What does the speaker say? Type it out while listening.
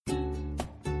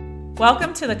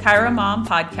Welcome to the Chiro Mom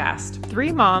Podcast.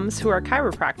 Three moms who are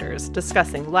chiropractors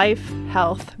discussing life,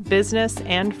 health, business,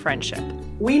 and friendship.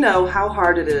 We know how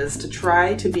hard it is to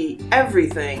try to be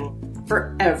everything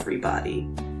for everybody.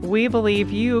 We believe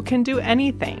you can do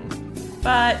anything.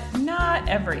 But not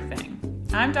everything.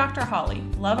 I'm Dr. Holly,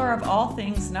 lover of all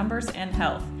things numbers and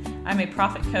health. I'm a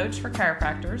profit coach for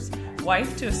chiropractors,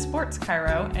 wife to a sports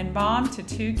chiro, and mom to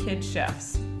 2 kid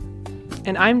chefs.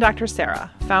 And I'm Dr.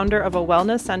 Sarah, founder of a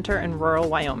wellness center in rural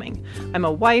Wyoming. I'm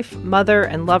a wife, mother,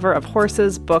 and lover of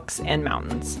horses, books, and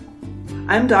mountains.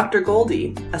 I'm Dr.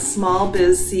 Goldie, a small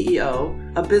biz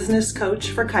CEO, a business coach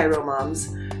for chiro moms,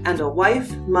 and a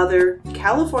wife, mother,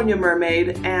 California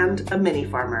mermaid, and a mini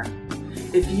farmer.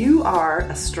 If you are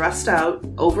a stressed out,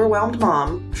 overwhelmed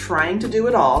mom trying to do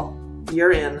it all,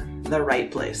 you're in the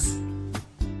right place.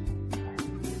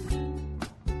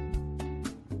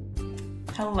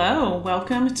 Hello,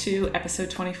 welcome to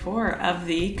episode 24 of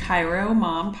the Chiro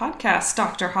Mom Podcast.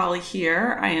 Dr. Holly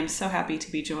here. I am so happy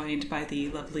to be joined by the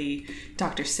lovely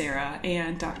Dr. Sarah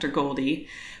and Dr. Goldie.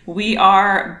 We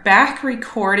are back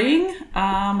recording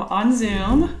on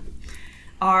Zoom.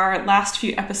 Our last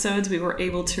few episodes we were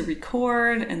able to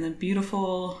record in the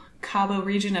beautiful Cabo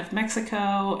region of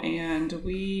Mexico, and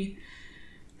we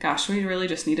really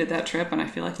just needed that trip, and I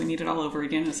feel like we need it all over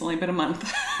again. It's only been a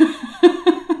month.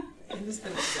 It's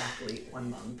been exactly 1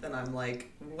 month, and I'm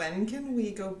like, when can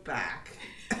we go back?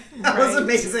 That was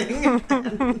amazing.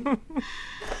 Man,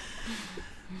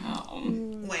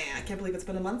 I can't believe it's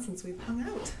been a month since we've hung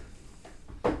out.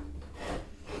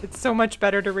 It's so much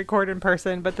better to record in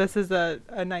person, but this is a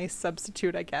nice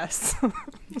substitute, I guess.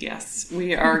 Yes,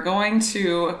 we are going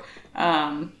to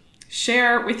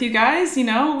share with you guys,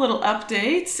 little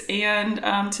updates.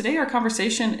 And today our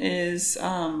conversation is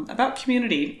about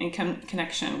community and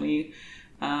connection. We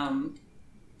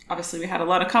obviously we had a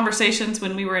lot of conversations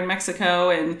when we were in Mexico,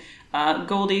 and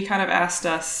Goldie kind of asked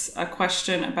us a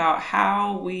question about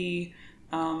how we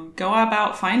go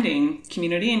about finding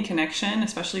community and connection,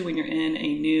 especially when you're in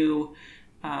a new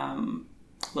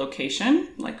location.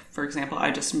 Like, for example,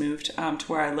 I just moved to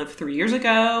where I lived 3 years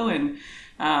ago, and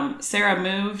Sarah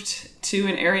moved to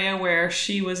an area where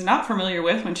she was not familiar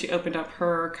with when she opened up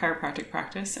her chiropractic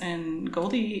practice, and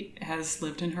Goldie has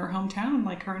lived in her hometown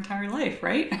like her entire life,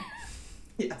 right?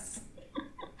 Yes.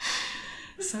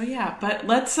 So yeah, but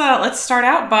let's start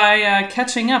out by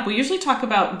catching up. We usually talk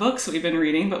about books we've been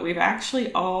reading, but we've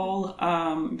actually all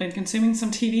been consuming some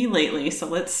TV lately. So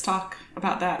let's talk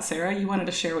about that. Sarah, you wanted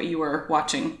to share what you were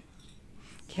watching.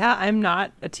 Yeah, I'm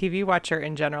not a TV watcher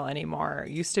in general anymore.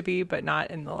 Used to be, but not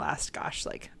in the last, I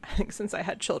think since I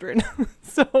had children.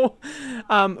 So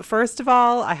first of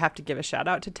all, I have to give a shout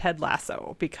out to Ted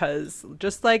Lasso, because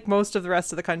just like most of the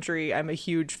rest of the country, I'm a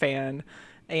huge fan.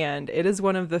 And it is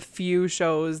one of the few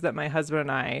shows that my husband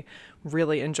and I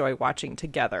really enjoy watching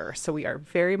together. So we are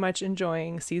very much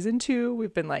enjoying season 2.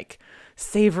 We've been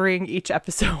savoring each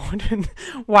episode and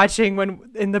watching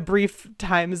when in the brief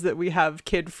times that we have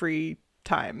kid-free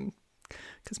time,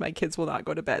 because my kids will not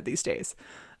go to bed these days.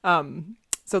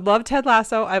 So love Ted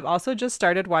Lasso. I've also just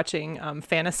started watching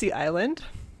Fantasy Island.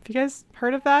 Have you guys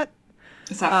heard of that?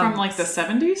 Is that from the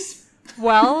 70s?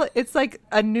 Well, it's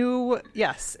a new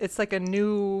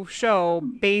show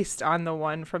based on the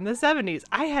one from the 70s.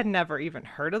 I had never even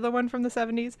heard of the one from the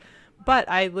 70s, but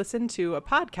I listened to a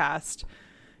podcast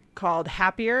called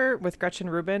Happier with Gretchen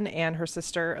Rubin and her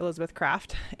sister Elizabeth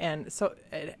Kraft. And so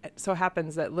it so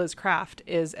happens that Liz Kraft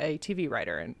is a TV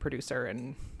writer and producer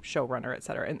and showrunner,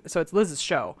 etc. And so it's Liz's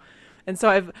show. And so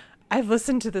I've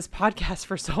listened to this podcast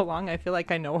for so long, I feel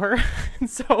like I know her. And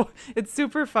so it's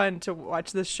super fun to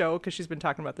watch this show because she's been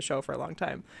talking about the show for a long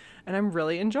time. And I'm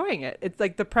really enjoying it. It's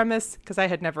the premise, because I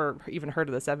had never even heard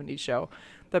of the 70s show.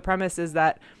 The premise is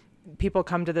that people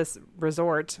come to this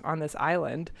resort on this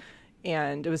island,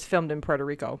 and it was filmed in Puerto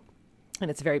Rico, and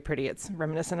it's very pretty. It's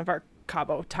reminiscent of our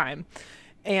Cabo time,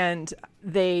 and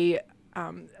they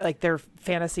their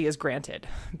fantasy is granted,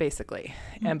 basically,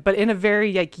 but in a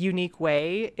very unique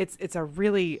way. It's a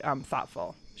really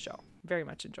thoughtful show. Very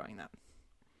much enjoying that.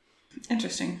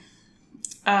 Interesting.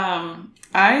 I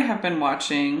have been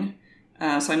watching.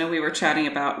 So I know we were chatting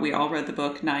about, we all read the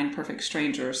book 9 Perfect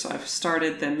Strangers. So I've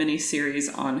started the mini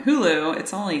series on Hulu.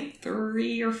 It's only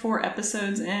 3 or 4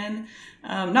 episodes in.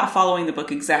 Not following the book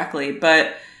exactly,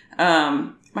 but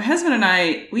my husband and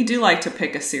I, we do like to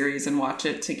pick a series and watch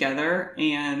it together.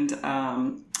 And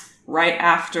right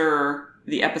after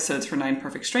the episodes for 9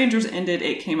 Perfect Strangers ended,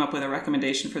 it came up with a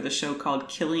recommendation for the show called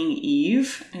Killing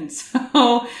Eve. And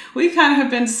so we kind of have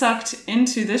been sucked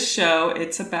into this show.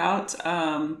 It's about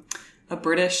a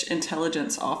British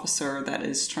intelligence officer that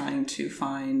is trying to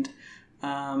find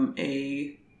not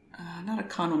a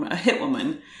con woman, a hit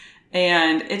woman.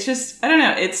 And it's just, I don't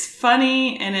know, it's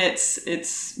funny and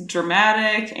it's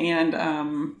dramatic and,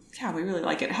 yeah, we really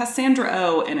like it. It has Sandra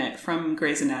Oh in it from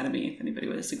Grey's Anatomy, if anybody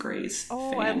was a Grey's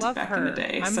fan I love back her. in the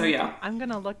day. So yeah. I'm going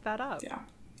to look that up. Yeah.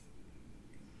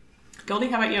 Goldie,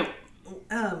 how about you?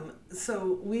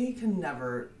 So we can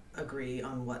never agree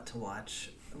on what to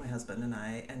watch, my husband and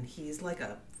I, and he's like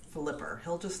a flipper.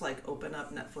 He'll just like open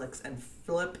up Netflix and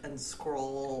flip and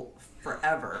scroll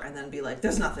forever and then be like,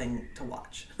 there's nothing to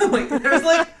watch. Like there's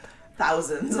like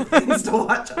thousands of things to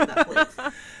watch on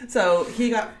Netflix. So he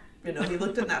got, he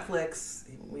looked at Netflix,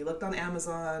 we looked on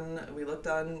Amazon, we looked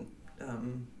on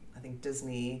I think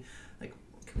Disney, like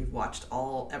we've watched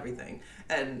everything,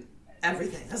 and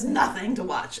everything. There's nothing to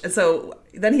watch. And so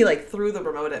then he like threw the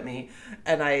remote at me,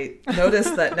 and I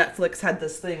noticed that Netflix had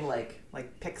this thing like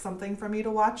pick something for me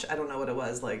to watch. I don't know what it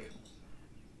was, like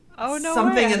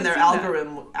something in their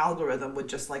algorithm would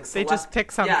just like select. They just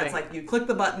pick something. Yeah, it's like you click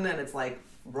the button and it's like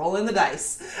rolling the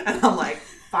dice, and I'm like,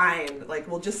 fine, like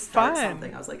we'll just start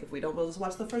something. I was like, if we'll just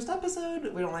watch the first episode.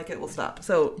 If we don't like it, we'll stop.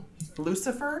 So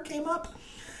Lucifer came up,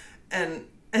 and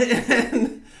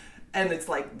it's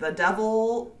like the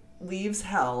devil leaves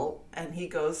hell and he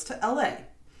goes to LA.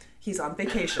 He's on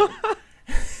vacation.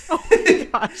 Oh my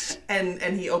gosh.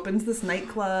 and he opens this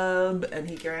nightclub and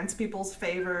he grants people's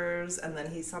favors, and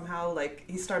then he somehow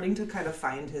he's starting to kind of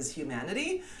find his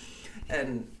humanity,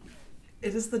 and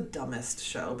it is the dumbest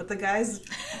show, but the guy's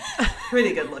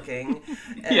pretty good looking.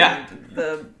 And yeah.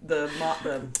 The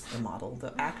model,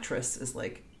 the actress is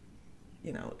like,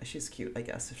 she's cute, I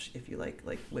guess, if you like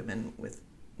women with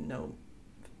no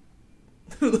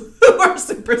who are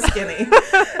super skinny,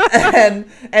 and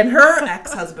her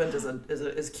ex-husband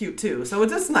is cute too. So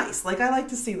it's just nice. Like I like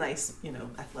to see nice,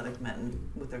 athletic men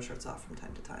with their shirts off from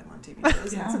time to time on TV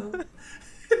shows. Yeah. So.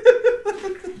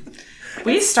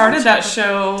 We started that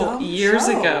show years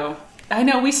ago. I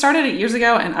know, we started it years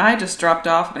ago, and I just dropped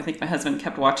off, and I think my husband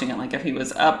kept watching it, like if he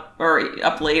was up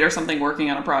late or something working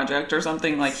on a project or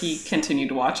something, like he continued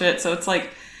to watch it. So it's like,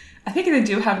 I think they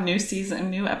do have new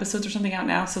episodes or something out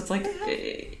now. So it's like,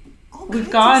 we've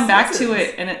gone back to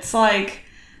it, and it's like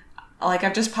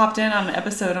I've just popped in on an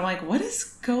episode. I'm like, what is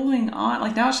going on?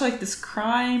 Like now it's like this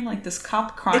crime, like this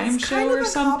cop crime it's show kind of or a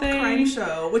something. Cop crime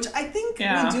show, which I think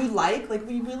we do like. Like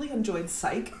we really enjoyed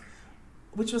Psych,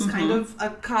 which was kind of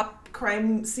a cop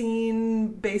crime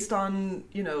scene based on,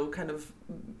 kind of,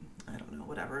 I don't know,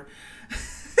 whatever.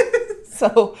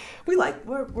 So we're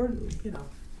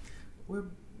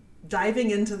diving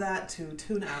into that to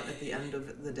tune out at the end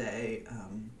of the day.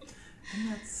 And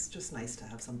that's just nice to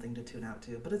have something to tune out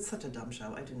to. But it's such a dumb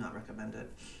show. I do not recommend it.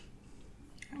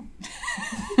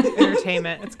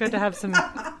 Entertainment. It's good to have some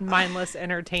mindless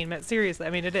entertainment. Seriously, I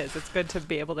mean, it is. It's good to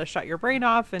be able to shut your brain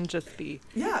off and just be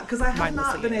because I have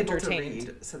not been able to entertained.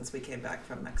 read since we came back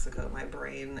from Mexico. My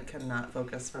brain cannot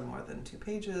focus for more than 2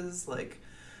 pages.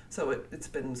 So it's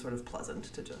been sort of pleasant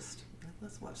to just,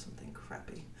 let's watch something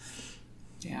crappy.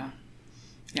 Yeah.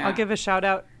 I'll give a shout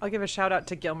out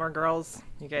to Gilmore Girls.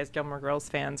 You guys Gilmore Girls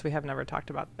fans, we have never talked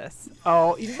about this.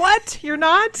 Oh, what? You're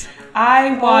not?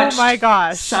 I watched my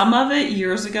gosh. some of it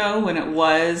years ago when it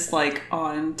was like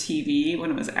on TV,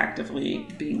 when it was actively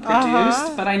being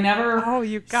produced, but I never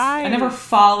I never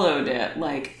followed it,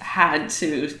 like had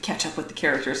to catch up with the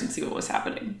characters and see what was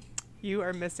happening. You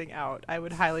are missing out. I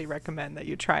would highly recommend that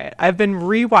you try it. I've been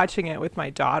rewatching it with my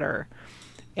daughter,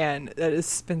 and it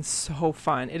has been so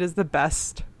fun. It is the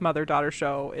best mother-daughter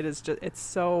show. It is just, it's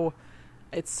so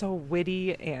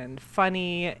witty and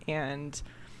funny and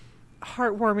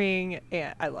heartwarming,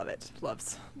 and I love it.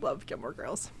 Love Gilmore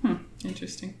Girls.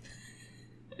 Interesting.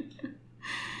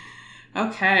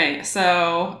 Okay,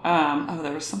 so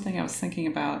there was something I was thinking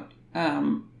about.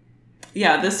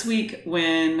 This week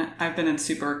when I've been in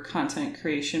super content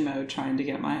creation mode trying to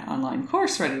get my online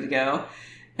course ready to go.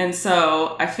 And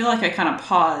so I feel like I kind of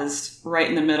paused right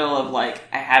in the middle of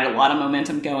I had a lot of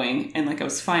momentum going, and I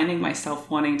was finding myself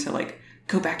wanting to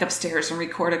go back upstairs and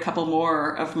record a couple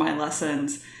more of my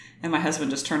lessons. And my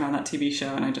husband just turned on that TV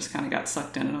show, and I just kind of got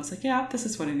sucked in, and I was like, yeah, this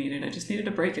is what I needed. I just needed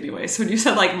a break anyway. So when you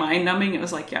said mind numbing, it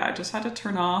was like, yeah, I just had to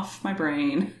turn off my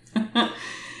brain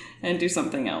and do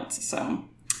something else. So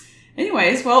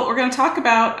anyways, well, we're going to talk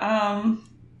about,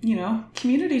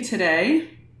 community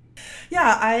today.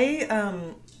 Yeah,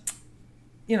 I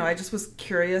just was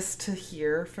curious to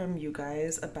hear from you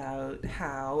guys about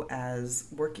how, as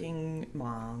working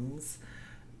moms,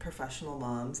 professional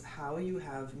moms, how you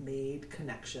have made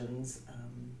connections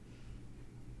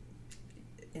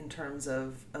in terms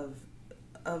of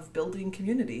building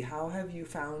community. How have you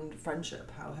found friendship?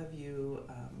 How have you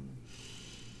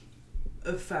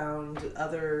found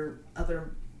other,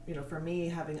 for me,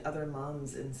 having other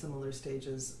moms in similar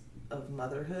stages of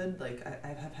motherhood. Like I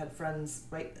have had friends,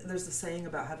 right? There's a saying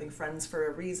about having friends for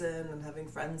a reason and having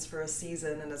friends for a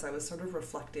season. And as I was sort of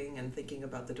reflecting and thinking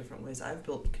about the different ways I've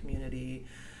built community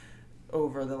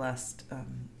over the last,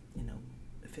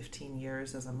 15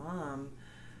 years as a mom,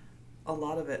 a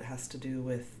lot of it has to do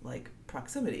with like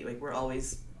proximity. Like we're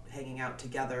always hanging out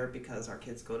together because our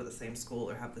kids go to the same school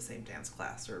or have the same dance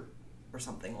class or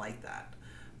something like that.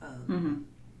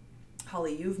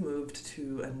 Holly, you've moved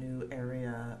to a new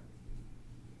area.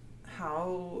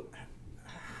 How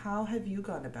have you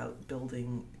gone about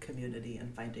building community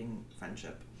and finding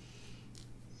friendship?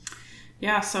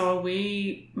 Yeah, so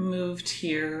we moved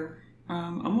here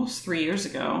almost 3 years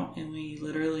ago, and we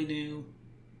literally knew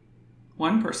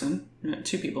one person,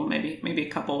 two people, maybe a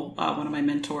couple. One of my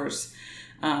mentors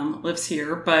lives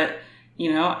here, but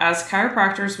as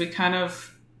chiropractors, we kind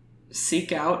of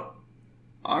seek out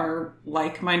our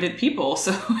like-minded people.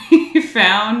 So we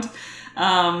found,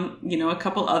 a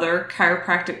couple other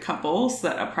chiropractic couples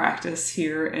that practice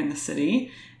here in the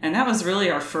city. And that was really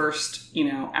our first,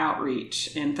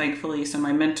 outreach. And thankfully, so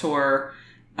my mentor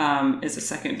is a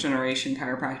second generation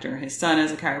chiropractor. His son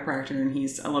is a chiropractor and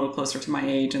he's a little closer to my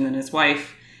age. And then his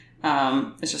wife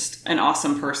is just an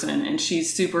awesome person, and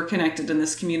she's super connected in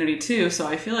this community too. So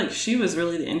I feel like she was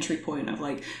really the entry point of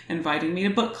like inviting me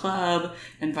to book club,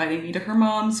 inviting me to her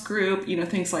mom's group,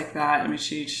 things like that. I mean, I'll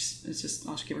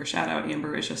just give her a shout out.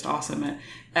 Amber is just awesome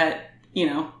at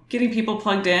getting people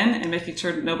plugged in and making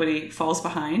sure that nobody falls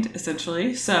behind,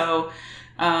 essentially. So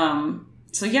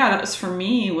yeah, that was for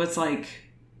me was like,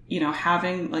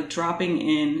 having like dropping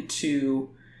into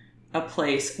a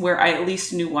place where I at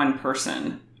least knew one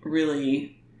person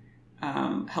really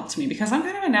helped me, because I'm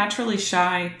kind of a naturally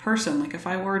shy person. Like if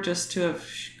I were just to have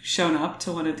shown up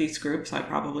to one of these groups, I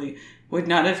probably would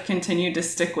not have continued to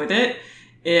stick with it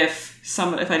if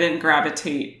I didn't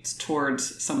gravitate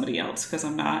towards somebody else, because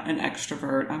I'm not an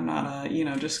extrovert. I'm not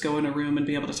a, just go in a room and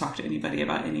be able to talk to anybody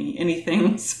about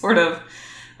anything sort of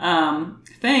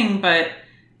thing. But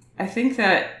I think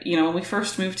that, when we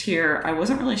first moved here, I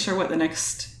wasn't really sure what the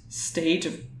next stage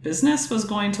of business was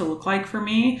going to look like for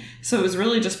me. So it was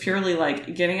really just purely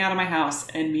like getting out of my house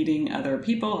and meeting other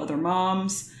people, other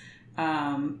moms.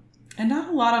 And not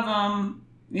a lot of them,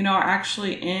 are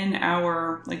actually in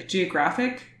our like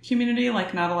geographic community,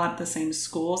 like not a lot at the same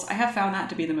schools. I have found that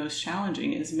to be the most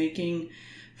challenging, is making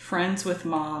friends with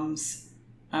moms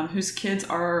whose kids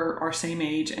are our same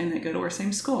age and that go to our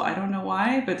same school. I don't know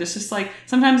why, but it's just like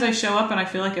sometimes I show up and I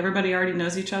feel like everybody already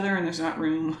knows each other and there's not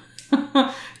room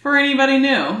for anybody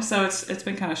new. So it's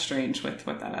been kind of strange with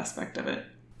that aspect of it.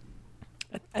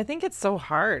 I think it's so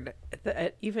hard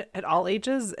even at all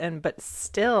ages, but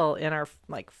still in our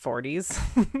like 40s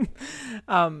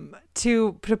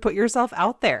to put yourself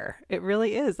out there. It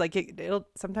really is like it'll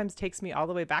sometimes takes me all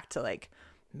the way back to like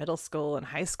middle school and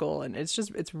high school, and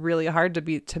it's really hard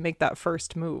to make that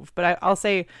first move. But I'll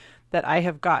say that I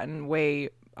have gotten way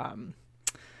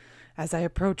as I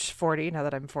approach 40, now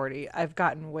that I'm 40, I've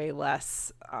gotten way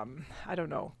less,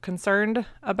 concerned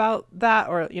about that,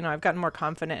 or, I've gotten more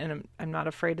confident, and I'm not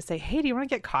afraid to say, hey, do you want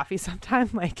to get coffee sometime?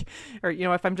 Like, or,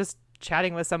 if I'm just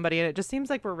chatting with somebody and it just seems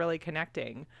like we're really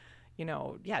connecting,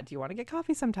 yeah, do you want to get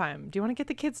coffee sometime? Do you want to get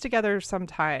the kids together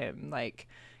sometime? Like,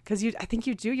 because I think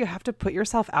you have to put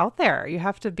yourself out there. You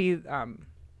have to be,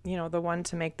 the one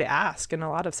to make the ask in a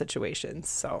lot of situations.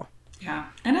 So. Yeah.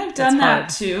 And I've done that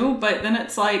too, but then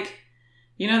it's like,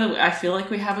 I feel like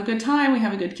we have a good time, we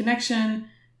have a good connection,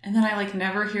 and then I like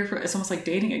never hear from, it's almost like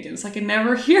dating again. It's like I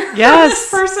never hear from this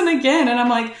person again. And I'm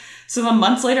like, so then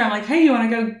months later, I'm like, hey, you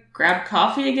want to go grab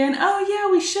coffee again? Oh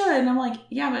yeah, we should. And I'm like,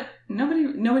 yeah, but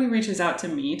nobody reaches out to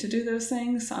me to do those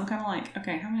things. So I'm kind of like,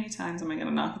 okay, how many times am I going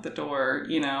to knock at the door,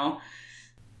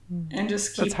 and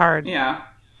just keep. It's hard. Yeah.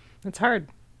 It's hard.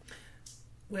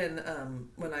 When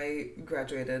I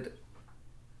graduated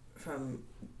from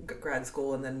grad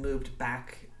school and then moved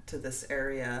back to this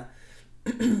area,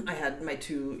 I had my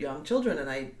two young children, and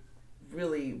I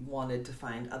really wanted to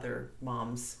find other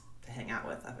moms to hang out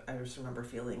with. I just remember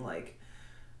feeling like,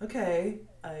 okay,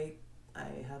 I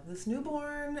have this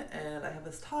newborn and I have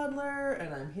this toddler,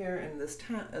 and I'm here in this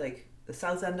town, like the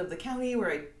south end of the county, where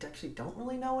I actually don't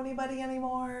really know anybody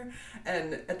anymore.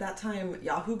 And at that time,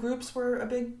 Yahoo groups were a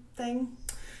big thing.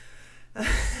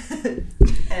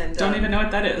 And don't even know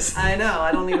what that is. I know.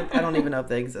 I don't even know if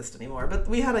they exist anymore. But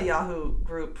we had a Yahoo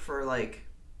group for like,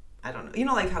 I don't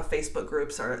know. Like how Facebook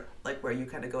groups are like where you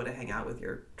kind of go to hang out with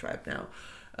your tribe now.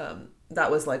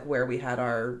 That was like where we had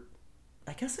our,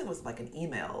 I guess it was like an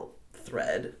email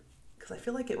thread, because because I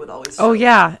feel like it would always. Oh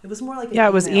yeah, it was more like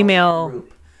it was email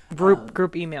group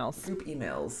emails. Group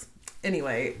emails.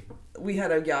 Anyway, we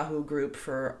had a Yahoo group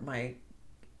for my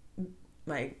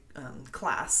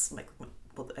class.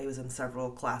 Well, I was in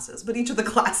several classes, but each of the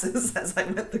classes as I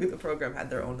went through the program had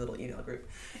their own little email group.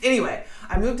 Anyway,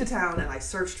 I moved to town and I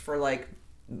searched for like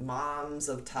moms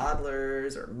of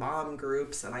toddlers or mom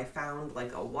groups, and I found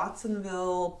like a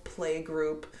Watsonville play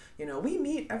group. We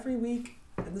meet every week,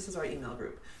 and this is our email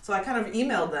group. So I kind of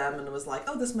emailed them and was like,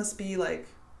 oh, this must be like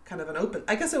kind of an open,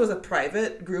 I guess it was a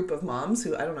private group of moms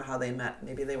who, I don't know how they met.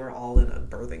 Maybe they were all in a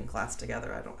birthing class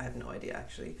together. I have no idea,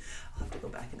 actually. I'll have to go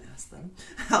back and ask them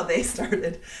how they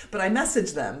started. But I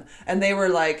messaged them, and they were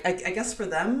like, I guess for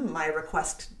them, my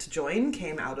request to join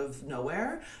came out of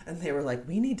nowhere, and they were like,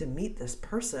 we need to meet this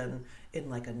person in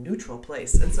like a neutral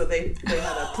place. And so they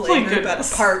had a play group at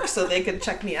a park so they could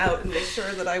check me out and make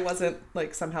sure that I wasn't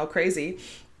like somehow crazy.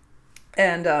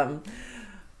 And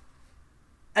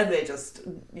they just,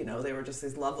 they were just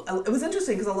these lovely. It was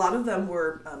interesting because a lot of them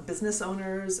were business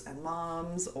owners and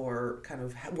moms, or kind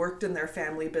of worked in their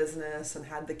family business and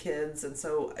had the kids. And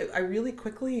so I really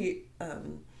quickly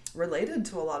related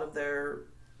to a lot of their,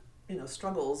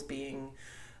 struggles being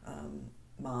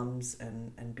moms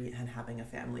and having a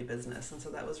family business. And so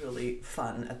that was really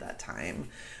fun at that time.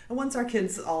 And once our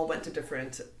kids all went to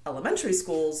different elementary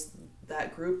schools,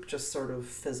 that group just sort of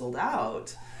fizzled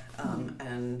out.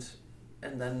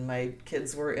 And then my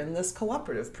kids were in this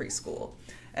cooperative preschool.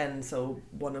 And so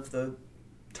one of the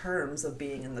terms of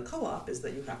being in the co-op is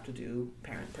that you have to do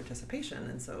parent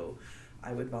participation. And so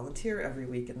I would volunteer every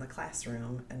week in the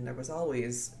classroom, and there was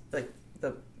always like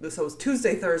so it was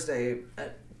Tuesday, Thursday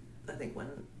at, I think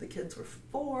when the kids were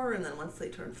 4, and then once they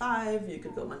turned 5, you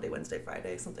could go Monday, Wednesday,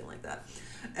 Friday, something like that.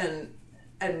 And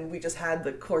we just had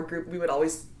the core group. We would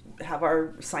always have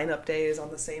our sign-up days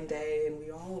on the same day, and we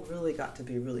all really got to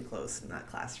be really close in that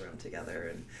classroom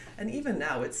together. And even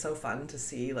now, it's so fun to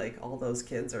see like all those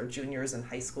kids are juniors in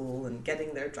high school and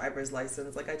getting their driver's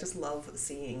license. Like I just love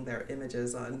seeing their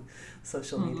images on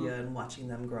social media and watching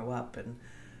them grow up. And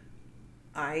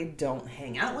I don't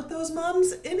hang out with those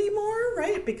moms anymore,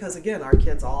 right? Because again, our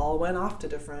kids all went off to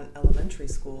different elementary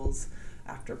schools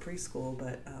after preschool,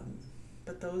 but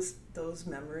those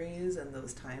memories and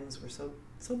those times were so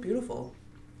beautiful.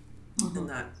 And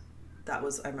that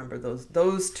was, I remember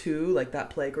those two, like that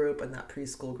play group and that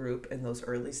preschool group in those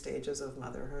early stages of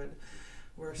motherhood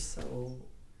were so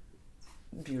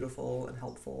beautiful and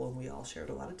helpful, and we all shared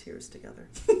a lot of tears together.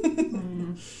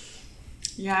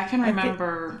 Yeah, I can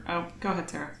remember. Go ahead,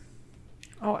 Tara.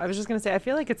 Oh, I was just going to say, I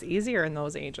feel like it's easier in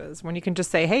those ages when you can just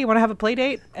say, hey, you want to have a play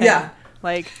date? And yeah.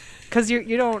 Like, because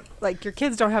you don't, like, your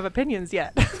kids don't have opinions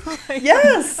yet. Like,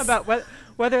 yes. About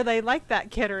whether they like that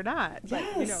kid or not.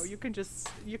 Yes. Like,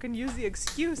 you can use the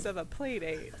excuse of a play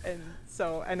date. And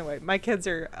so anyway, my kids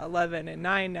are 11 and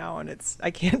 9 now, and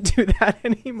I can't do that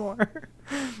anymore.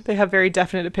 They have very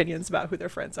definite opinions about who their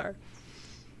friends are.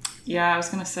 Yeah, I was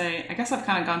going to say, I guess I've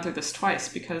kind of gone through this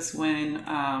twice, because when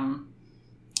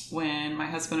my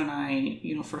husband and I,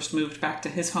 first moved back to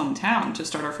his hometown to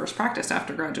start our first practice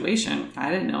after graduation, I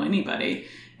didn't know anybody.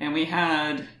 And we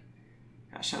had,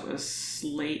 that was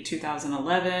late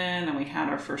 2011, and we had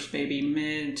our first baby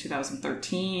mid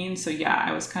 2013. So yeah,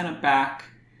 I was kind of back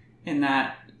in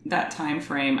that time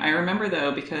frame. I remember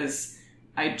though, because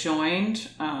I joined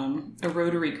a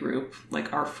Rotary group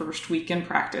like our first week in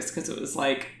practice, because it was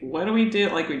like, what do we do?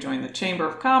 Like we joined the Chamber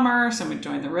of Commerce and we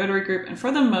joined the Rotary group. And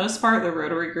for the most part, the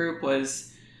Rotary group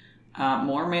was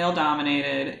more male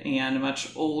dominated and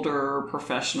much older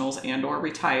professionals and or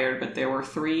retired. But there were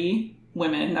 3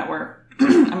 women that were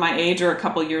my age or a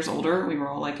couple years older. We were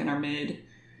all like in our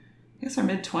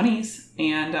mid-20s,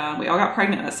 and we all got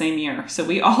pregnant that same year. So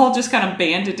we all just kind of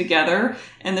banded together,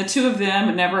 and the 2 of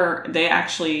them they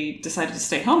actually decided to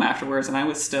stay home afterwards. And I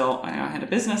was still, I had a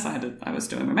business, I was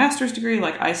doing my master's degree,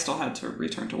 like I still had to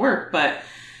return to work. But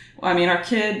I mean, our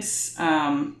kids,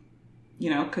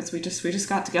 because we just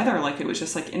got together, like it was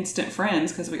just like instant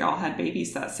friends, because we all had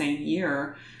babies that same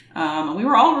year. And we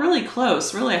were all really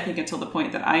close, really, I think, until the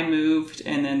point that I moved,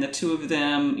 and then the 2 of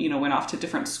them, went off to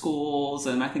different schools,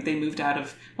 and I think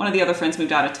one of the other friends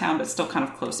moved out of town, but still kind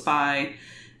of close by.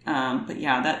 But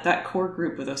yeah, that core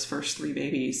group with those first 3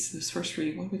 babies, those first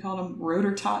 3, what do we call them?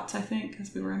 Rotor tots, I think,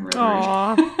 because we were in Rotary.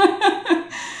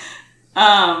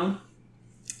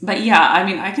 But yeah, I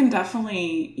mean, I can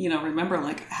definitely, remember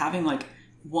like having like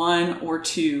 1 or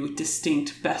 2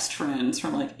 distinct best friends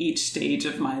from like each stage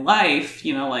of my life,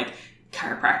 like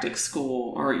chiropractic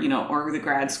school or the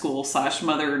grad school /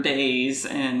 mother days,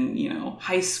 and,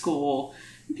 high school,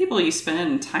 people you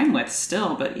spend time with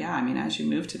still, but yeah, I mean, as you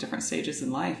move to different stages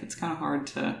in life, it's kind of hard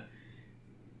to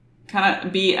kind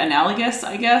of be analogous,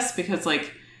 I guess, because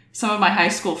like some of my high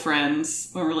school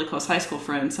friends, were really close high school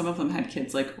friends, some of them had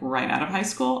kids like right out of high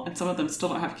school, and some of them still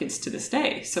don't have kids to this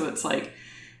day. So it's like,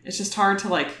 it's just hard to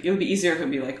like, it would be easier if it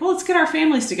would be like, well, let's get our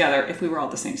families together if we were all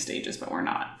at the same stages, but we're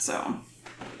not. So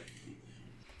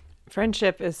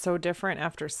friendship is so different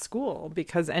after school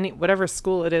because whatever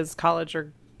school it is, college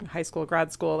or high school,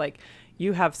 grad school, like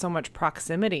you have so much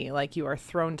proximity, like you are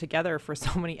thrown together for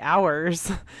so many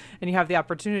hours and you have the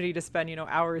opportunity to spend,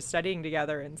 hours studying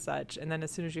together and such. And then as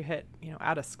soon as you hit,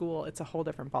 out of school, it's a whole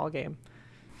different ballgame.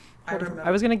 I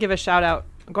was going to give a shout out.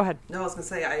 Go ahead. No, I was going to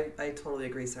say, I totally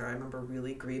agree, Sarah. I remember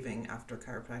really grieving after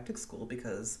chiropractic school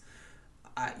because,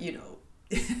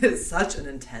 it's such an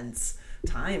intense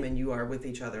time and you are with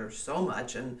each other so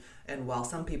much. And while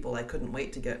some people I couldn't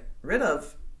wait to get rid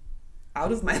of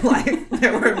out of my life,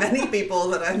 there were many people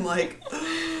that I'm like,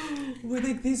 were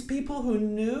they these people who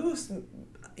knew,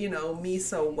 me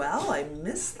so well? I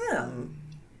miss them.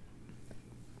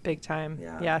 Big time.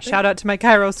 Yeah. Shout out to my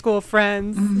Chiro school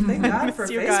friends. Thank God for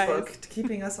Facebook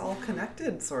keeping us all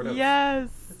connected, sort of. Yes.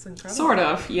 It's incredible. Sort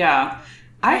of, yeah.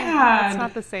 It's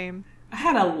not the same. I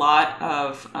had a lot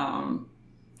of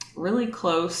really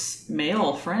close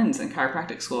male friends in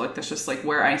chiropractic school. Like that's just like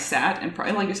where I sat, and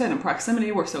like you said, in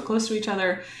proximity, we're so close to each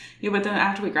other. But then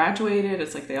after we graduated,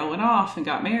 it's like they all went off and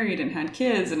got married and had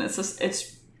kids, and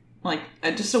it's like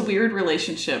just a weird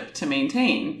relationship to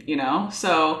maintain,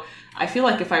 So I feel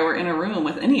like if I were in a room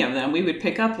with any of them, we would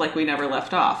pick up like we never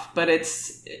left off. But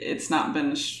it's not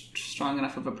been strong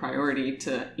enough of a priority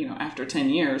to, after 10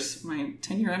 years, my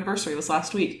 10-year anniversary was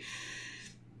last week,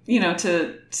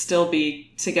 to still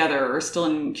be together or still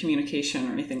in communication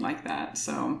or anything like that.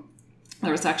 So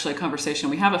there was actually a conversation.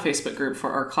 We have a Facebook group for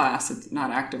our class. It's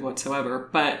not active whatsoever,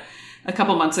 but a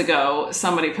couple months ago,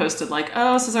 somebody posted like,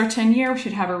 oh, this is our 10-year. We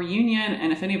should have a reunion.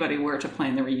 And if anybody were to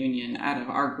plan the reunion out of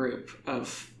our group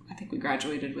of, I think we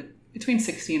graduated with between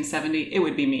 60 and 70, it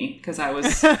would be me because I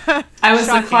was the class,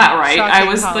 right? I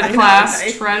was the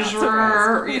class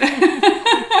treasurer.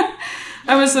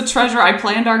 I was the treasurer. I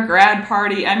planned our grad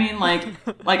party. I mean, like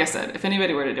I said, if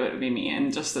anybody were to do it, it would be me.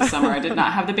 And just this summer, I did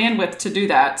not have the bandwidth to do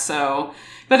that. So,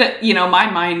 but my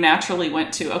mind naturally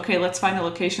went to, okay, let's find a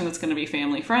location that's going to be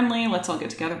family friendly. Let's all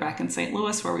get together back in St.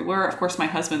 Louis where we were. Of course, my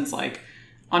husband's like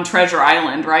on Treasure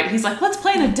Island, right? He's like, let's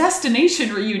plan a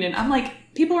destination reunion. I'm like,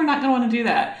 people are not going to want to do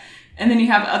that. And then you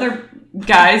have other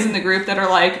guys in the group that are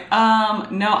like,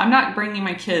 no, I'm not bringing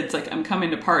my kids. Like, I'm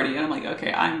coming to party. And I'm like,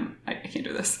 okay, I can't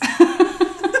do this.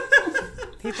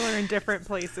 People are in different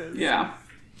places. Yeah.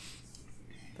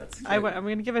 I'm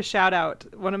going to give a shout out.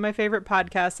 One of my favorite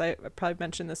podcasts, I probably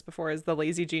mentioned this before, is The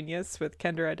Lazy Genius with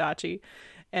Kendra Adachi.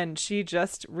 And she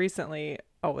just recently,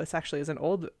 this actually is an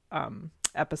old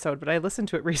episode, but I listened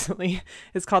to it recently.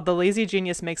 It's called The Lazy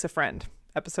Genius Makes a Friend.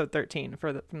 Episode 13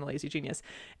 from the Lazy Genius.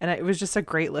 And it was just a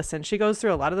great listen. She goes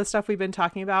through a lot of the stuff we've been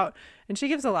talking about, and she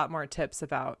gives a lot more tips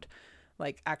about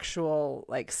like actual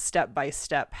like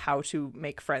step-by-step how to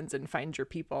make friends and find your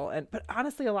people. But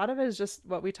honestly, a lot of it is just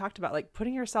what we talked about, like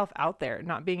putting yourself out there,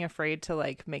 not being afraid to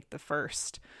like make the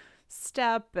first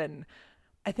step. And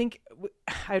I think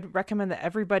I'd recommend that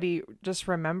everybody just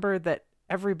remember that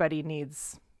everybody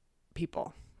needs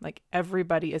people. Like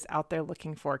everybody is out there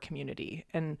looking for a community.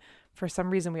 And for some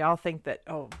reason, we all think that,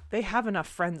 they have enough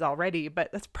friends already, but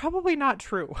that's probably not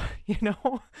true,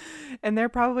 And they're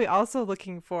probably also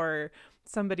looking for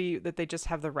somebody that they just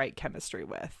have the right chemistry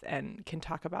with and can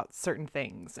talk about certain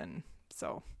things. And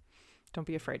so don't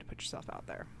be afraid to put yourself out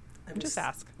there. Just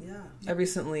ask. Yeah. I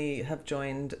recently have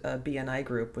joined a BNI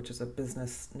group, which is a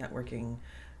business networking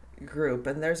group,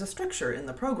 and there's a structure in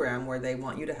the program where they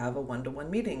want you to have a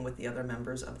one-to-one meeting with the other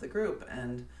members of the group,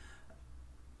 and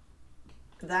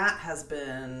that has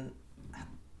been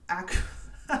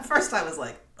at first I was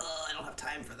like, I don't have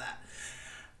time for that,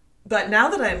 but now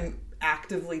that I'm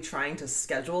actively trying to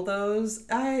schedule those,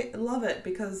 I love it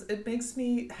because it makes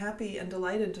me happy and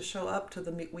delighted to show up to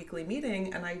the weekly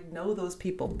meeting, and I know those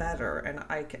people better, and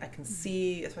I can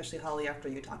see, especially Holly, after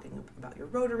you talking about your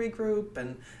Rotary group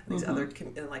and these other,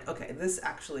 and like, okay, this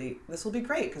will be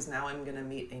great because now I'm going to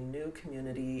meet a new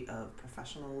community of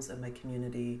professionals in my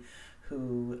community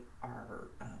who are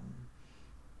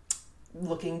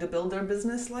looking to build their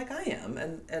business like I am,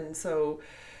 and so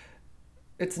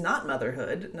it's not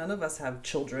motherhood. None of us have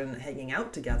children hanging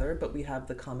out together, but we have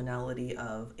the commonality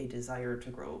of a desire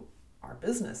to grow our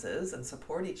businesses and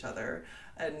support each other.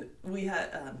 And we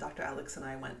had, Dr. Alex and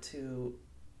I went to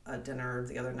a dinner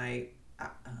the other night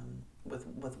with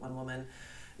one woman,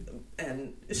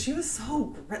 And she was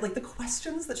so great. Like, the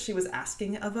questions that she was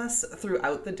asking of us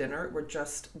throughout the dinner were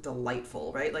just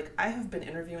delightful, right? Like, I have been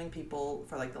interviewing people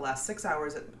for like the last 6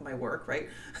 hours at my work, right?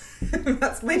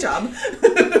 That's my job.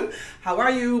 How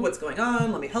are you? What's going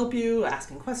on? Let me help you.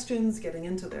 Asking questions, getting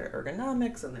into their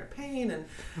ergonomics and their pain.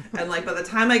 And like, by the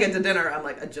time I get to dinner, I'm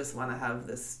like, I just want to have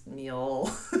this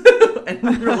meal and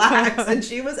relax. And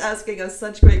she was asking us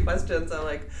such great questions. I'm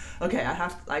like, okay, I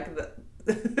have to, like,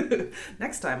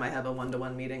 next time I have a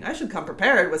one-to-one meeting, I should come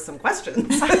prepared with some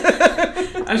questions.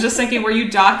 I was just thinking, were you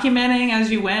documenting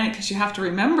as you went? Because you have to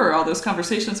remember all those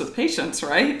conversations with patients,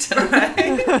 right?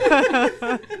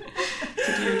 To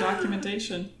do your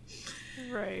documentation.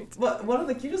 Right. Well, one of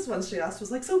the cutest ones she asked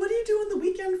was like, so what do you do on the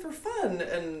weekend for fun?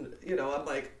 And, I'm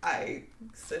like, I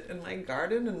sit in my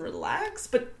garden and relax.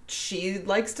 But she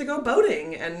likes to go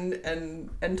boating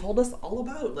and told us all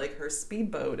about, like, her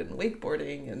speedboat and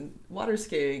wakeboarding and water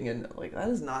skiing. And, like, that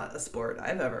is not a sport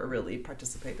I've ever really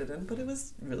participated in. But it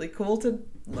was really cool to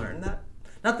learn that.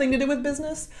 Nothing to do with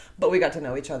business, but we got to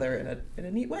know each other in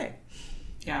a neat way.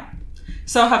 Yeah.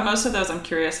 So have most of those, I'm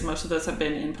curious, most of those have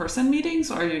been in-person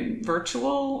meetings, or are you virtual,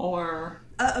 or?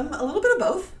 A little bit of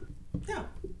both.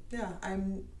 Yeah.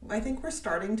 I think we're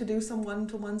starting to do some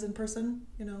one-to-ones in person,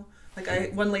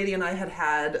 Like, one lady and I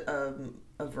had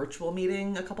a virtual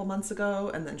meeting a couple months ago,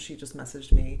 and then she just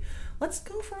messaged me, let's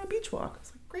go for a beach walk. I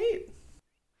was like, great.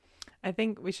 I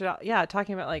think we should,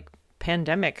 talking about like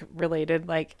pandemic related,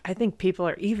 like, I think people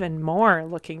are even more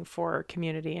looking for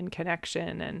community and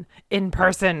connection and in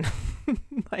person,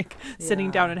 like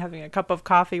sitting down and having a cup of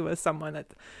coffee with someone.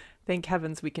 That, thank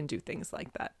heavens we can do things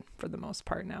like that for the most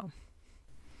part now.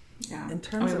 Yeah.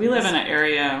 We live in an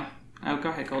area. Oh, go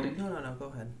ahead, Goldie. No, go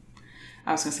ahead.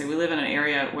 I was going to say, we live in an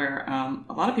area where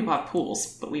a lot of people have pools,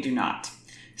 but we do not.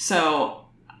 So,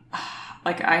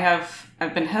 like, I've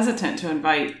been hesitant to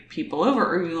invite people over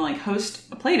or even like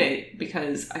host a play date,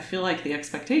 because I feel like the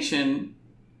expectation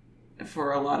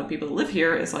for a lot of people that live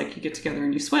here is like you get together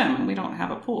and you swim, and we don't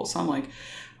have a pool. So I'm like,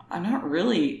 I'm not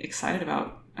really excited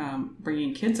about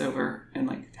bringing kids over and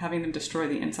like having them destroy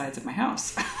the insides of my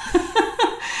house.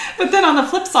 But then on the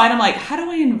flip side, I'm like, how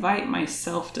do I invite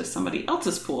myself to somebody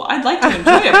else's pool? I'd like to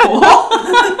enjoy a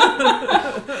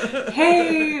pool.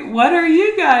 Hey, what are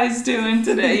you guys doing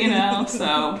today?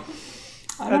 So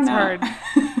I don't know. Hard.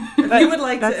 If you would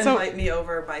like to invite me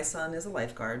over, my son is a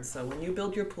lifeguard. So when you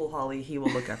build your pool, Holly, he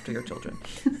will look after your children.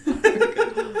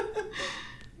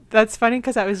 That's funny,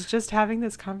 because I was just having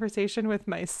this conversation with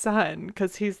my son,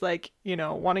 because he's like,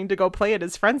 wanting to go play at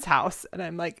his friend's house. And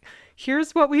I'm like,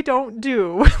 here's what we don't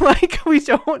do. Like, we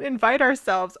don't invite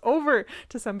ourselves over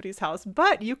to somebody's house,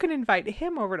 but you can invite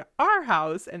him over to our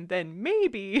house, and then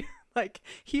maybe like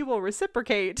he will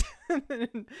reciprocate.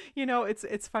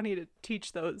 It's funny to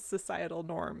teach those societal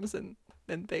norms and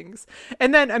things.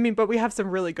 And then, but we have some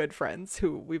really good friends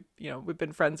who we've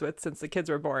been friends with since the kids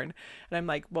were born. And I'm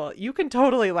like, well, you can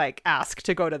totally like ask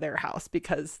to go to their house,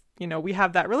 because, we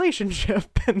have that relationship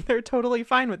and they're totally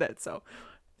fine with it. So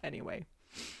anyway,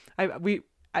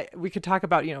 we could talk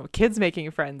about, kids making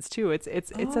friends too. It's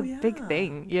a big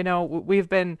thing. We've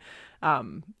been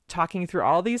talking through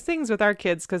all these things with our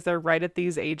kids, because they're right at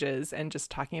these ages, and just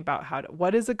talking about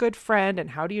what is a good friend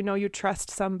and how do you know you trust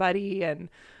somebody. And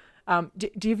have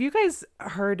you guys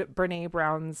heard Brene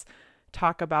Brown's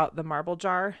talk about the marble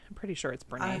jar? I'm pretty sure it's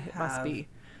Brene. It must be.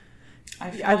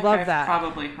 I love like that.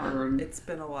 Probably heard. It's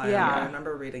been a while. Yeah. I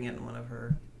remember reading it in one of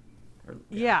her.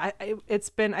 It's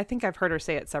been. I think I've heard her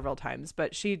say it several times.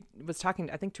 But she was talking,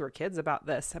 I think, to her kids about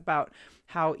this, about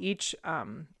how each,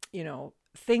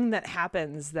 thing that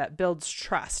happens that builds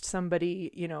trust, somebody,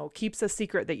 keeps a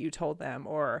secret that you told them,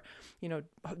 or,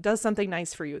 does something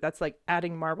nice for you. That's like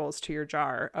adding marbles to your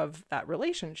jar of that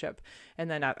relationship. And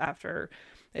then after,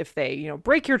 if they,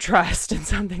 break your trust, and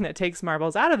something that takes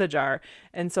marbles out of the jar.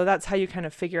 And so that's how you kind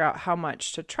of figure out how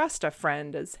much to trust a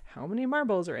friend, is how many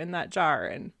marbles are in that jar.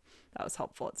 And that was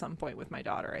helpful at some point with my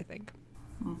daughter, I think.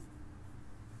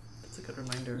 That's a good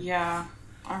reminder. Yeah.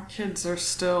 Our kids are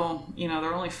still,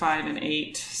 they're only 5 and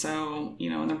 8. So,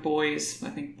 and they're boys. I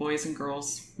think boys and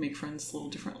girls make friends a little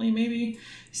differently, maybe.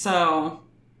 So,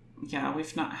 yeah,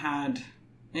 we've not had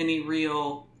any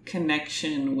real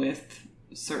connection with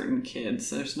certain kids.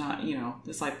 There's not,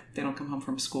 it's like they don't come home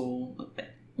from school.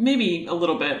 Maybe a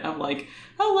little bit of like,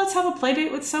 oh, let's have a play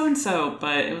date with so-and-so.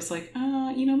 But it was like,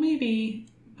 maybe,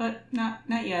 but not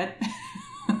yet.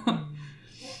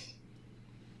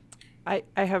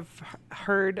 I have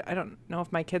heard, I don't know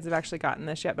if my kids have actually gotten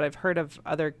this yet, but I've heard of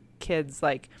other kids,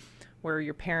 like, where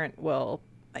your parent will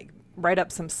like write up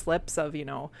some slips of,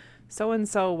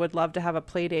 so-and-so would love to have a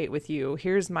play date with you.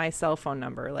 Here's my cell phone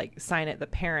number, like sign it the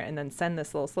parent, and then send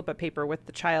this little slip of paper with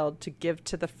the child to give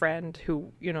to the friend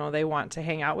who, you know, they want to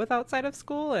hang out with outside of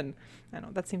school. And I don't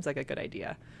know, that seems like a good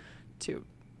idea to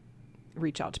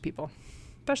reach out to people,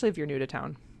 especially if you're new to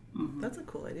town. Mm-hmm. That's a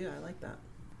cool idea. I like that.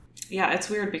 Yeah, it's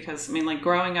weird because, I mean, like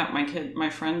growing up, my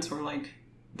friends were like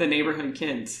the neighborhood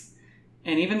kids.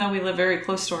 And even though we live very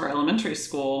close to our elementary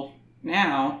school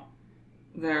now,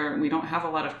 we don't have a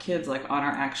lot of kids like on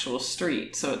our actual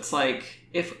street. So it's like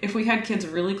if we had kids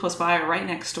really close by or right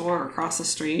next door or across the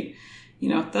street, you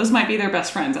know, those might be their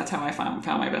best friends. That's how I found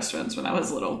my best friends when I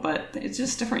was little. But it's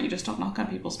just different. You just don't knock on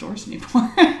people's doors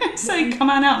anymore. Say,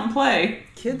 come on out and play.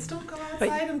 Kids don't go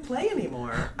outside and play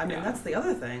anymore. I mean, that's the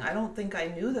other thing. I don't think I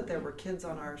knew that there were kids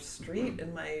on our street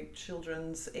in my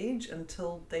children's age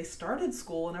until they started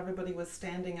school and everybody was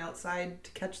standing outside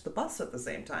to catch the bus at the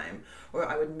same time. Or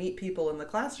I would meet people in the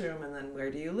classroom and then,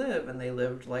 where do you live? And they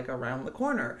lived like around the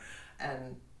corner.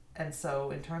 And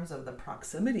so in terms of the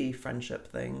proximity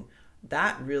friendship thing,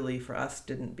 that really for us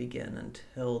didn't begin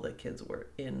until the kids were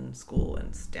in school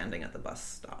and standing at the bus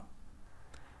stop.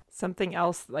 Something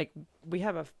else, like we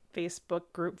have a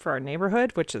Facebook group for our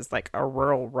neighborhood, which is like a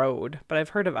rural road, but I've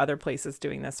heard of other places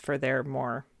doing this for their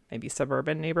more maybe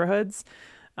suburban neighborhoods.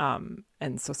 And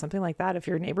so something like that, if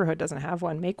your neighborhood doesn't have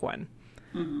one, make one.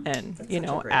 Mm-hmm. And, that's, you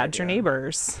know, add idea. Your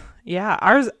neighbors. Yeah.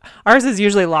 Ours is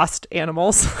usually lost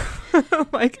animals.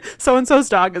 Like so-and-so's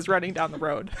dog is running down the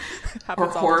road. Or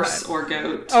horse or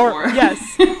goat. Yes.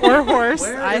 Or horse.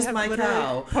 Where I is have my literally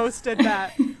cow? Posted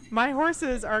that. My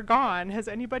horses are gone. Has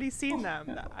anybody seen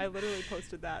them? I literally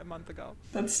posted that a month ago.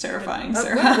 That's terrifying,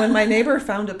 Sarah. When my neighbor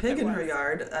found a pig in her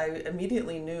yard, I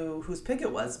immediately knew whose pig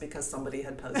it was because somebody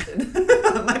had posted.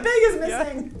 My pig is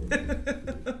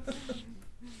missing.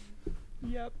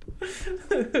 Yep.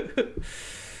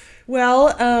 Well,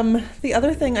 the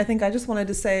other thing I think I just wanted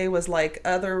to say was like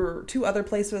two other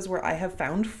places where I have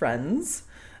found friends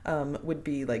would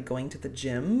be like going to the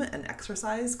gym and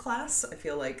exercise class. I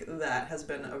feel like that has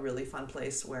been a really fun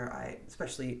place where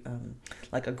especially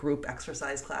like a group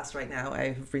exercise class right now.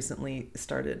 I've recently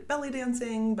started belly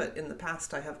dancing, but in the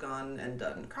past I have gone and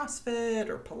done CrossFit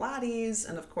or Pilates.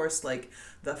 And of course, like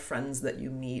the friends that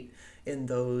you meet in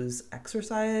those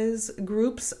exercise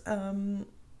groups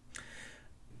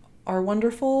are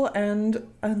wonderful. And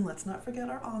let's not forget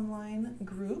our online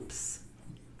groups.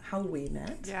 How we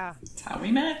met. Yeah. That's how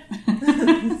we met.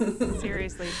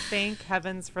 Seriously, thank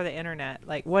heavens for the internet.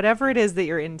 Like whatever it is that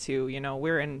you're into, you know,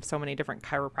 we're in so many different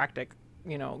chiropractic,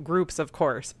 you know, groups, of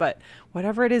course, but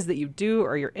whatever it is that you do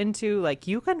or you're into, like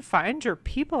you can find your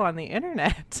people on the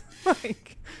internet,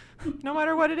 like no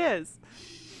matter what it is.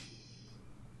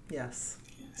 Yes,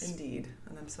 indeed.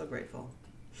 And I'm so grateful.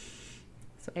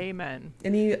 So, amen.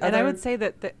 And I would say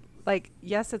that like,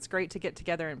 yes, it's great to get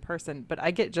together in person, but I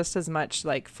get just as much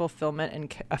like fulfillment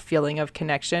and a feeling of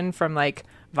connection from like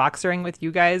Voxering with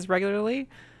you guys regularly.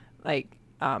 Like,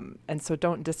 and so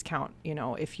don't discount, you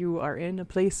know, if you are in a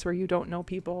place where you don't know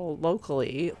people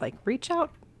locally, like reach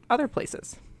out other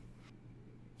places.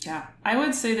 Yeah. I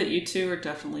would say that you two are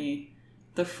definitely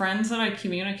the friends that I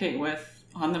communicate with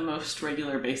on the most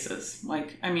regular basis.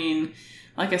 Like, I mean,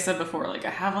 like I said before, like I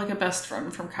have like a best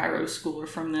friend from Cairo school or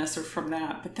from this or from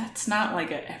that, but that's not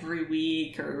like a every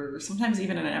week or sometimes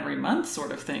even an every month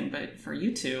sort of thing. But for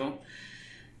you two,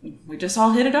 we just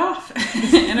all hit it off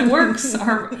and it works.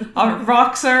 Our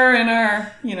Voxer and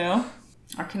our, you know,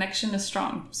 our connection is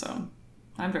strong. So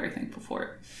I'm very thankful for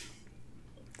it.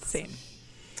 Same.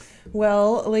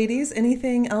 Well, ladies,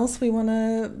 anything else we want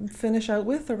to finish out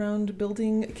with around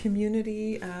building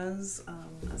community as a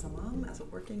mom, as a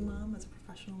working mom, as a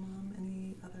professional mom?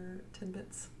 Any other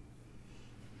tidbits?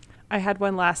 I had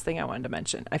one last thing I wanted to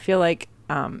mention. I feel like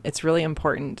it's really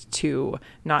important to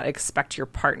not expect your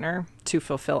partner to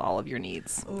fulfill all of your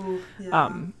needs. Oh, yeah.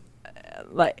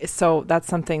 So that's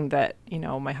something that, you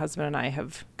know, my husband and I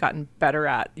have gotten better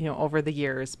at, you know, over the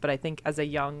years. But I think as a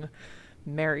young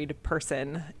married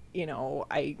person, you know,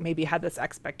 I maybe had this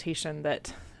expectation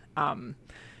that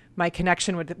my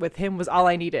connection with him was all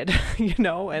I needed, you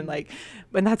know, and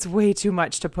that's way too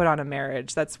much to put on a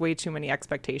marriage. That's way too many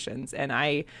expectations. And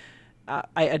I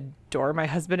adore my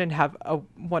husband and have a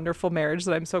wonderful marriage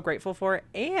that I'm so grateful for.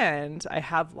 And I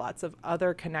have lots of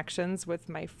other connections with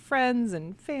my friends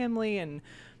and family and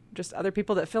just other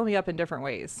people that fill me up in different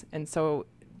ways. And so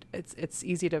it's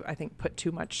easy to, I think, put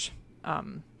too much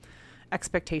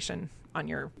expectation on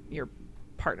your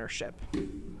partnership.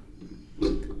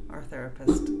 Our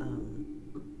therapist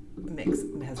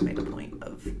has made a point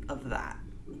of that.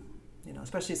 You know,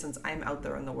 especially since I'm out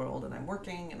there in the world and I'm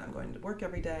working and I'm going to work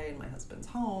every day and my husband's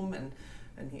home and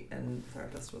the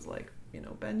therapist was like,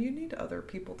 Ben, you need other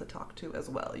people to talk to as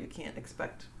well. You can't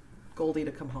expect Goldie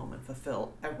to come home and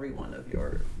fulfill every one of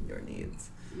your needs.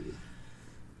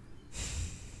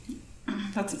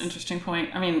 That's an interesting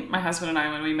point. I mean, my husband and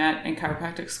I, when we met in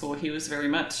chiropractic school, he was very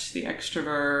much the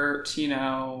extrovert,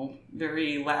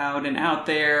 very loud and out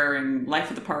there and life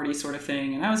of the party sort of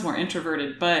thing. And I was more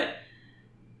introverted, but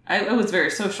I was very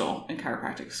social in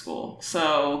chiropractic school.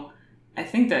 So I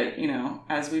think that,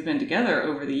 as we've been together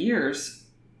over the years,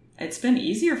 it's been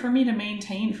easier for me to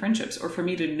maintain friendships or for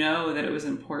me to know that it was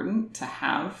important to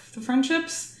have the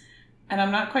friendships. And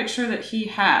I'm not quite sure that he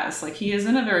has. Like, he is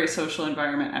in a very social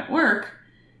environment at work,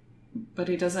 but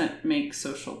he doesn't make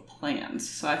social plans.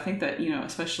 So I think that,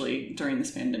 especially during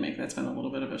this pandemic, that's been a little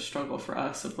bit of a struggle for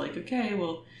us of like, okay,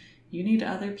 well, you need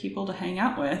other people to hang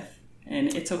out with.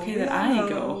 And it's okay that I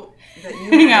go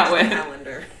hang out with.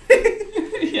 Calendar.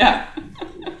 Yeah.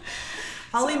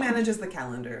 Holly manages the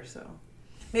calendar, so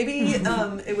maybe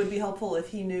it would be helpful if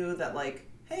he knew that, like,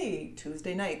 hey,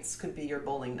 Tuesday nights could be your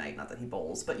bowling night. Not that he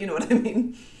bowls, but you know what I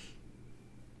mean.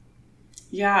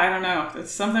 Yeah, I don't know.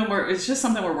 It's just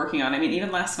something we're working on. I mean,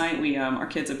 even last night we our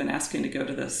kids have been asking to go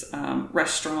to this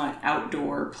restaurant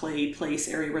outdoor play place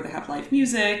area where they have live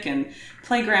music and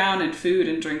playground and food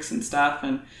and drinks and stuff.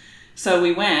 And so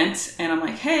we went, and I'm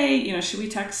like, hey, should we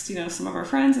text some of our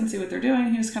friends and see what they're doing?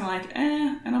 And he was kind of like,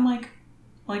 and I'm like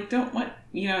don't what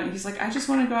and he's like, I just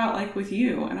want to go out like with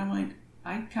you. And I'm like,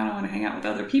 I kind of want to hang out with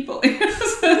other people.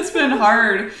 So it's been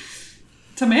hard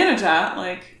to manage that.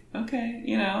 Like, okay,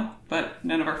 but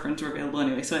none of our friends were available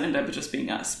anyway. So it ended up just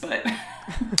being us. But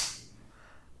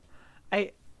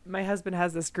my husband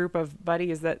has this group of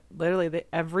buddies that literally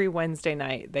every Wednesday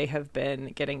night they have been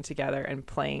getting together and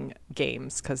playing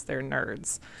games because they're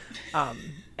nerds.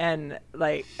 And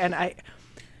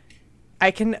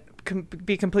I can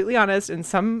be completely honest. In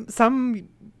some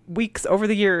weeks over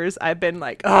the years, I've been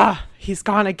like, he's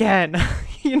gone again,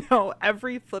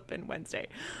 every flippin' Wednesday.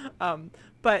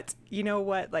 But you know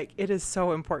what? Like, it is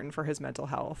so important for his mental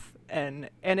health. And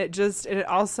it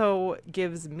also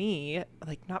gives me,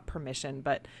 like, not permission,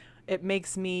 but it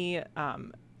makes me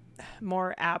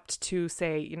more apt to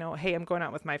say, hey, I'm going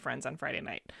out with my friends on Friday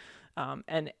night.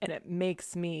 And it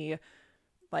makes me,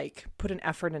 like, put an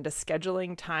effort into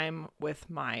scheduling time with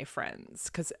my friends.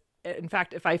 Because, in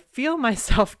fact, if I feel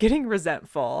myself getting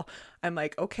resentful, I'm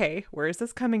like, okay, where is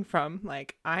this coming from?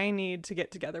 Like, I need to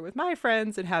get together with my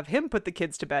friends and have him put the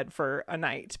kids to bed for a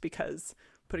night because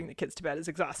putting the kids to bed is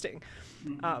exhausting.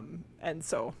 Mm-hmm. And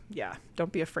so, yeah,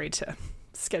 don't be afraid to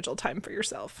schedule time for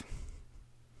yourself.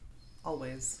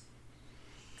 Always.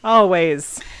 All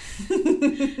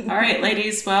right,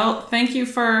 ladies. Well, thank you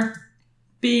for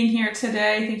being here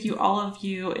today. Thank you, all of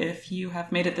you, if you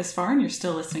have made it this far and you're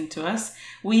still listening to us.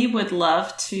 We would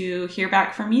love to hear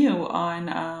back from you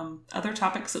on other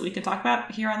topics that we could talk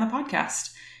about here on the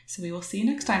podcast. So we will see you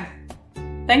next time.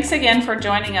 Thanks again for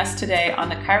joining us today on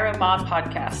the Chiro Mom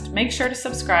Podcast. Make sure to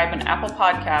subscribe on Apple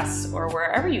Podcasts or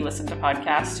wherever you listen to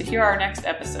podcasts to hear our next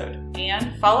episode.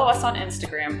 And follow us on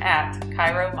Instagram at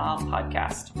Chiro Mom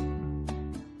Podcast.